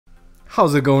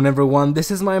How's it going everyone,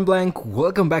 this is MindBlank,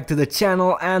 welcome back to the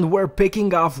channel, and we're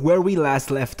picking off where we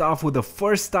last left off with the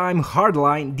first time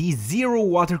HARDLINE, the zero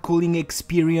water cooling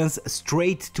experience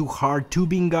straight to hard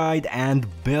tubing guide and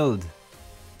build.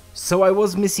 So I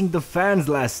was missing the fans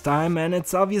last time, and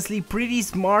it's obviously pretty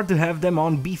smart to have them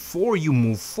on before you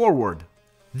move forward.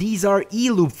 These are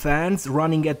E-loop fans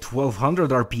running at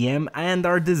 1200 RPM and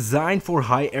are designed for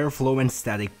high airflow and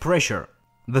static pressure.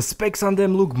 The specs on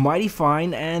them look mighty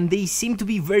fine and they seem to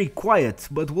be very quiet,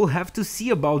 but we'll have to see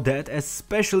about that,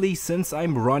 especially since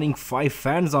I'm running 5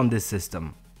 fans on this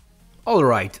system.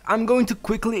 Alright, I'm going to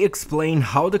quickly explain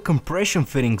how the compression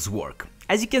fittings work.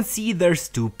 As you can see, there's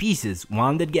 2 pieces,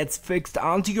 one that gets fixed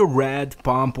onto your rad,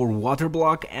 pump or water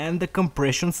block, and the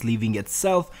compression sleeving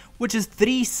itself, which is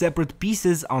 3 separate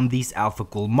pieces on these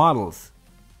ALPHACOOL models.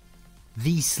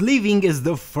 The sleeving is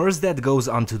the first that goes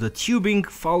onto the tubing,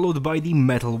 followed by the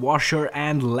metal washer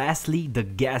and lastly the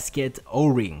gasket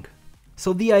O-ring.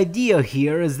 So the idea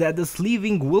here is that the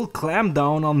sleeving will clamp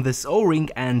down on this O-ring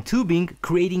and tubing,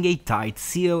 creating a tight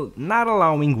seal, not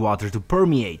allowing water to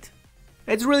permeate.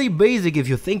 It's really basic if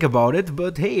you think about it,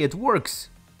 but hey, it works.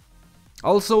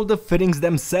 Also, the fittings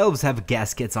themselves have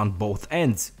gaskets on both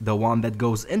ends, the one that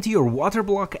goes into your water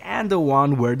block and the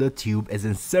one where the tube is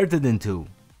inserted into.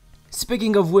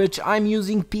 Speaking of which, I'm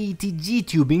using PETG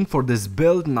tubing for this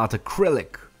build, not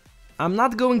acrylic. I'm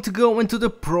not going to go into the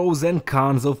pros and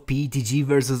cons of PETG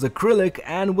versus acrylic,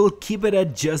 and we'll keep it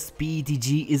at just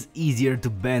PETG is easier to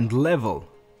bend level.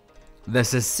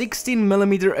 This is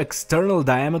 16mm external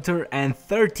diameter and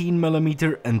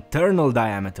 13mm internal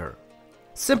diameter.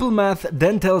 Simple math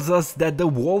then tells us that the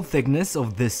wall thickness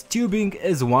of this tubing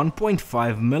is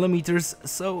 1.5mm,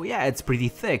 so yeah, it's pretty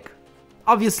thick.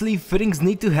 Obviously, fittings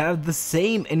need to have the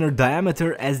same inner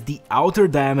diameter as the outer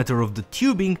diameter of the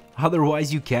tubing,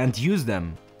 otherwise you can't use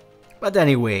them. But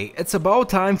anyway, it's about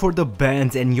time for the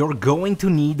bend and you're going to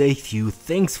need a few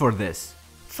things for this.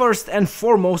 First and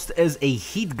foremost is a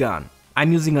heat gun.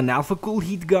 I'm using an ALPHACOOL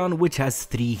heat gun which has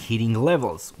 3 heating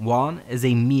levels. One is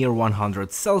a mere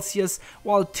 100 Celsius,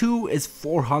 while 2 is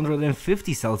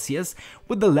 450 Celsius,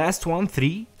 with the last one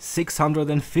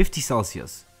 650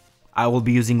 Celsius. I will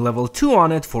be using level 2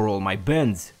 on it for all my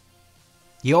bends.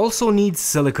 You also need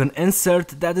silicone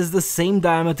insert that is the same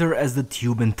diameter as the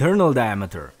tube internal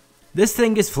diameter. This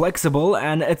thing is flexible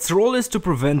and its role is to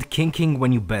prevent kinking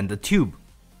when you bend the tube.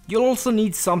 You'll also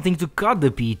need something to cut the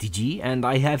PETG, and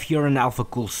I have here an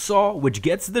ALPHACOOL saw which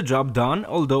gets the job done,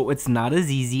 although it's not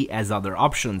as easy as other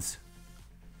options.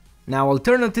 Now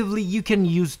alternatively, you can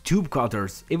use tube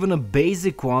cutters. Even a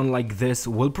basic one like this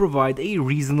will provide a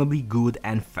reasonably good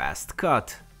and fast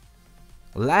cut.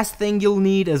 Last thing you'll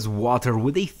need is water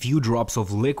with a few drops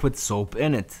of liquid soap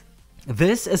in it.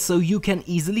 This is so you can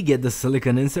easily get the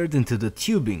silicone insert into the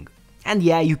tubing. And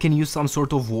yeah, you can use some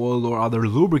sort of oil or other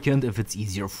lubricant if it's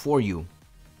easier for you.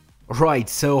 Right,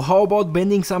 so how about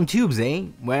bending some tubes, eh?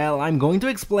 Well, I'm going to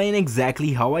explain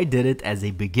exactly how I did it as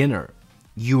a beginner.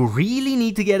 You really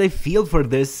need to get a feel for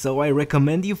this, so I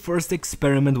recommend you first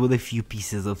experiment with a few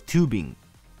pieces of tubing.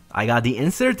 I got the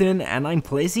insert in and I'm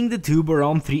placing the tube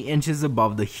around 3 inches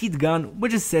above the heat gun,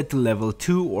 which is set to level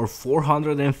 2 or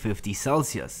 450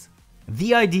 Celsius.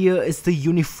 The idea is to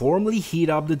uniformly heat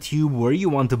up the tube where you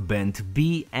want the bend to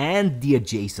be and the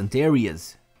adjacent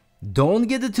areas. Don't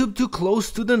get the tube too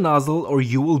close to the nozzle or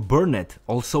you will burn it.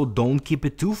 Also, don't keep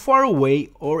it too far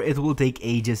away or it will take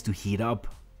ages to heat up.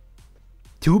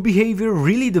 Tube behavior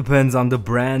really depends on the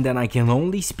brand, and I can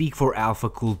only speak for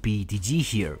ALPHACOOL PETG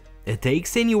here. It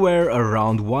takes anywhere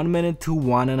around 1 minute to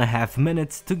 1.5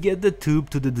 minutes to get the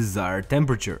tube to the desired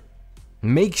temperature.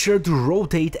 Make sure to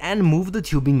rotate and move the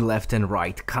tubing left and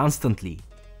right constantly.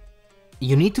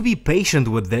 You need to be patient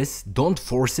with this, don't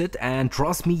force it, and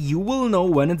trust me, you will know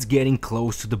when it's getting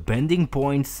close to the bending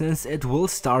point since it will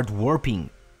start warping.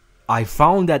 I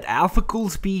found that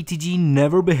ALPHACOOL's PETG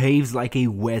never behaves like a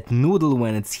wet noodle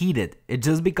when it's heated. It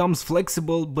just becomes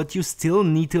flexible, but you still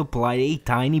need to apply a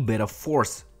tiny bit of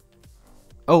force.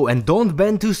 Oh, and don't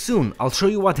bend too soon, I'll show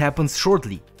you what happens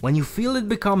shortly. When you feel it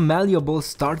become malleable,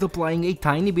 start applying a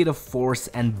tiny bit of force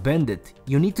and bend it.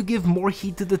 You need to give more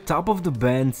heat to the top of the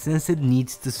bend since it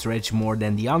needs to stretch more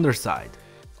than the underside.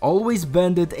 Always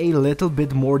bend it a little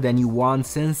bit more than you want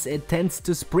since it tends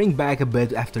to spring back a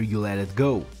bit after you let it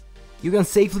go. You can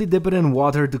safely dip it in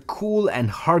water to cool and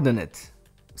harden it.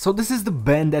 So this is the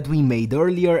bend that we made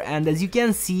earlier, and as you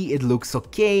can see it looks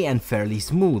okay and fairly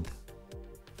smooth.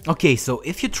 Okay, so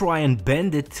if you try and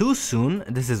bend it too soon,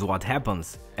 this is what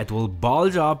happens. It will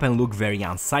bulge up and look very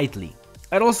unsightly.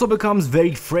 It also becomes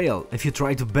very frail. If you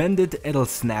try to bend it, it'll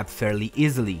snap fairly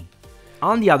easily.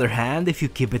 On the other hand, if you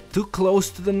keep it too close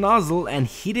to the nozzle and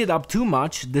heat it up too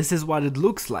much, this is what it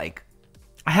looks like.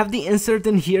 I have the insert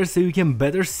in here so you can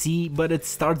better see, but it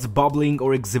starts bubbling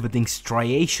or exhibiting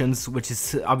striations, which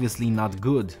is obviously not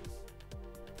good.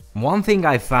 One thing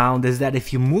I found is that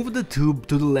if you move the tube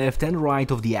to the left and right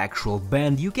of the actual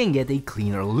bend, you can get a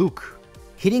cleaner look.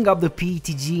 Heating up the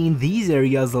PETG in these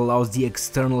areas allows the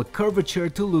external curvature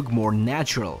to look more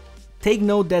natural. Take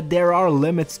note that there are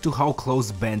limits to how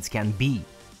close bends can be.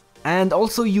 And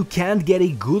also you can't get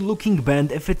a good looking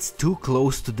bend if it's too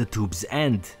close to the tube's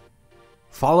end.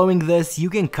 Following this, you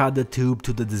can cut the tube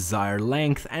to the desired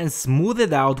length and smooth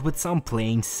it out with some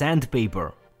plain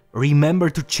sandpaper.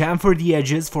 Remember to chamfer the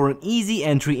edges for an easy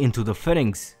entry into the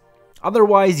fittings.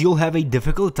 Otherwise you'll have a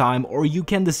difficult time or you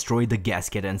can destroy the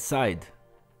gasket inside.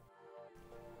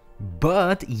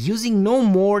 But using no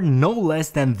more, no less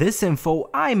than this info,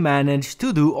 I managed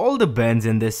to do all the bends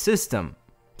in this system.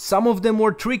 Some of them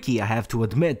were tricky, I have to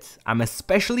admit. I'm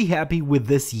especially happy with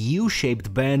this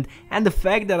U-shaped bend and the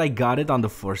fact that I got it on the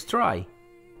first try.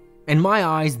 In my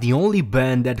eyes, the only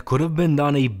bend that could have been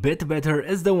done a bit better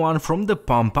is the one from the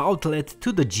pump outlet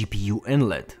to the GPU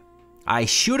inlet. I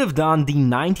should have done the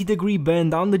 90-degree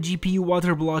bend on the GPU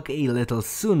water block a little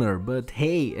sooner, but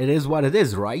hey, it is what it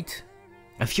is, right?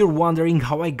 If you're wondering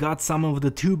how I got some of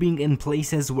the tubing in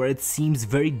places where it seems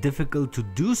very difficult to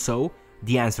do so,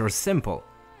 the answer is simple.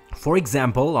 For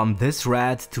example, on this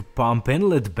rad to pump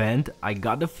inlet bend, I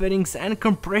got the fittings and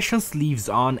compression sleeves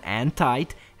on and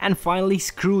tight and finally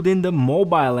screwed in the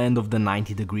mobile end of the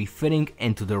 90-degree fitting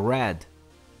into the rad.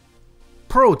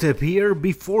 Pro tip here,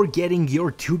 before getting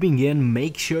your tubing in,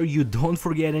 make sure you don't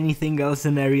forget anything else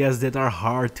in areas that are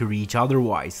hard to reach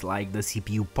otherwise, like the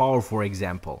CPU power for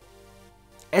example.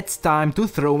 It's time to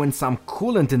throw in some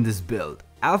coolant in this build,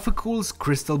 ALPHACOOL's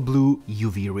Crystal Blue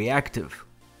UV Reactive.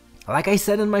 Like I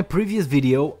said in my previous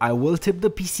video, I will tip the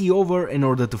PC over in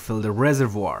order to fill the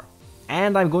reservoir.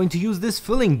 And I'm going to use this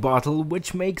filling bottle,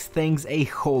 which makes things a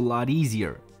whole lot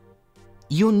easier.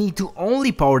 You need to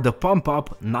only power the pump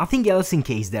up, nothing else in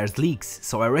case there's leaks,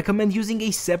 so I recommend using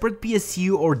a separate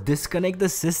PSU or disconnect the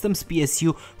system's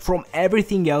PSU from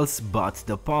everything else but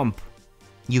the pump.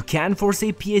 You can force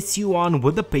a PSU on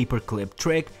with the paperclip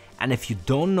trick, and if you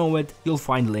don't know it, you'll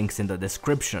find links in the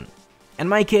description. In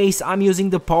my case, I'm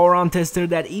using the power on tester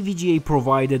that EVGA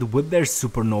provided with their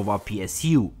Supernova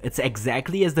PSU. It's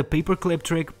exactly as the paperclip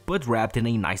trick, but wrapped in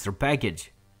a nicer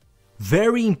package.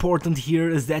 Very important here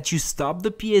is that you stop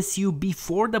the PSU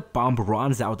before the pump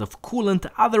runs out of coolant,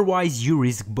 otherwise you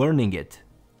risk burning it.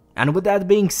 And with that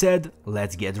being said,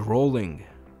 let's get rolling.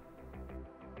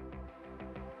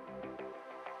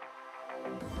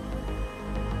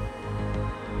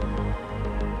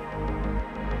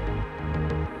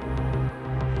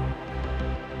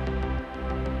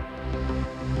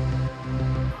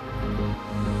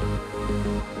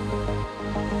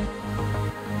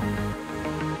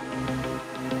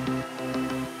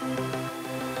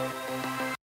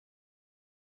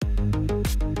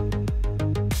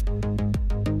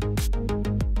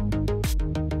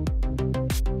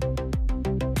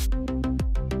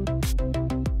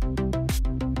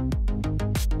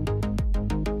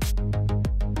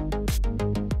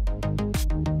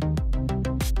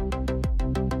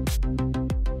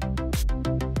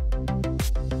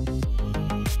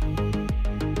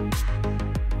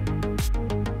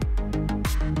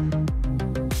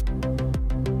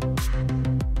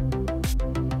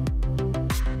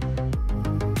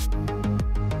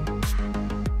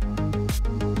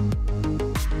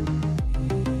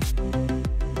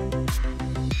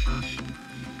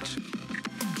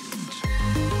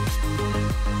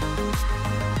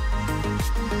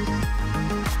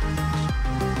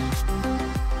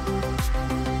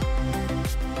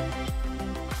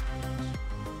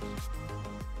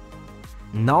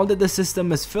 Now that the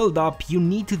system is filled up, you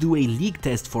need to do a leak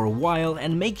test for a while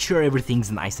and make sure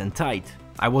everything's nice and tight.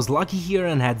 I was lucky here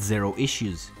and had zero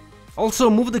issues. Also,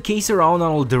 move the case around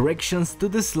on all directions to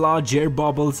dislodge air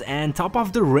bubbles and top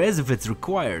off the res if it's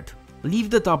required. Leave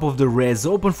the top of the res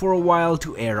open for a while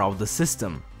to air out the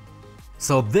system.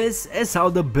 So this is how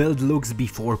the build looks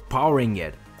before powering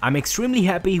it. I'm extremely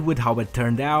happy with how it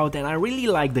turned out and I really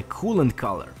like the coolant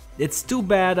color. It's too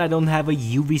bad I don't have a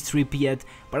UV strip yet,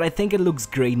 but I think it looks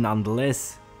great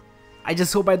nonetheless. I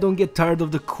just hope I don't get tired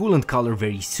of the coolant color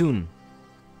very soon.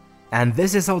 And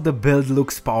this is how the build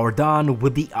looks powered on,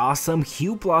 with the awesome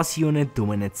Hue Plus unit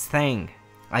doing its thing.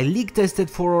 I leak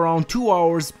tested for around 2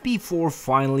 hours before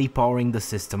finally powering the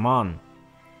system on.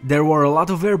 There were a lot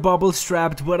of air bubbles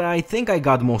trapped, but I think I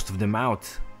got most of them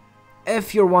out.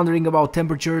 If you're wondering about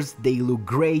temperatures, they look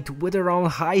great with around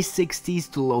high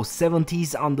 60s to low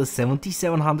 70s on the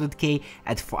 7700K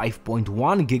at 5.1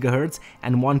 GHz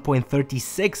and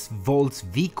 1.36 volts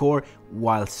V-core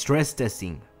while stress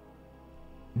testing.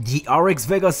 The RX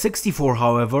Vega 64,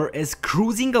 however, is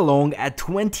cruising along at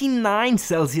 29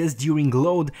 Celsius during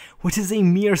load, which is a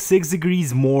mere 6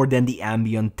 degrees more than the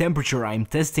ambient temperature I'm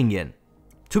testing in.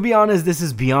 To be honest, this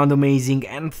is beyond amazing,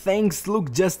 and things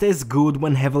look just as good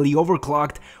when heavily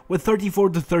overclocked with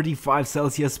 34 to 35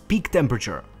 Celsius peak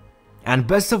temperature. And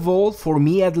best of all, for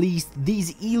me at least,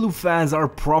 these ELU fans are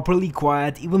properly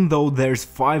quiet even though there's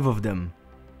 5 of them.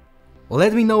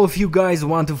 Let me know if you guys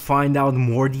want to find out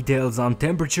more details on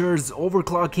temperatures,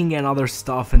 overclocking and other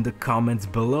stuff in the comments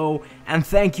below, and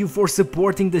thank you for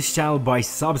supporting this channel by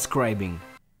subscribing.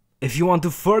 If you want to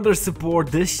further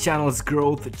support this channel's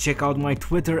growth, check out my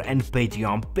Twitter and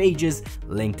Patreon pages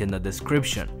linked in the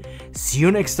description. See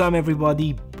you next time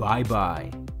everybody, bye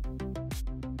bye.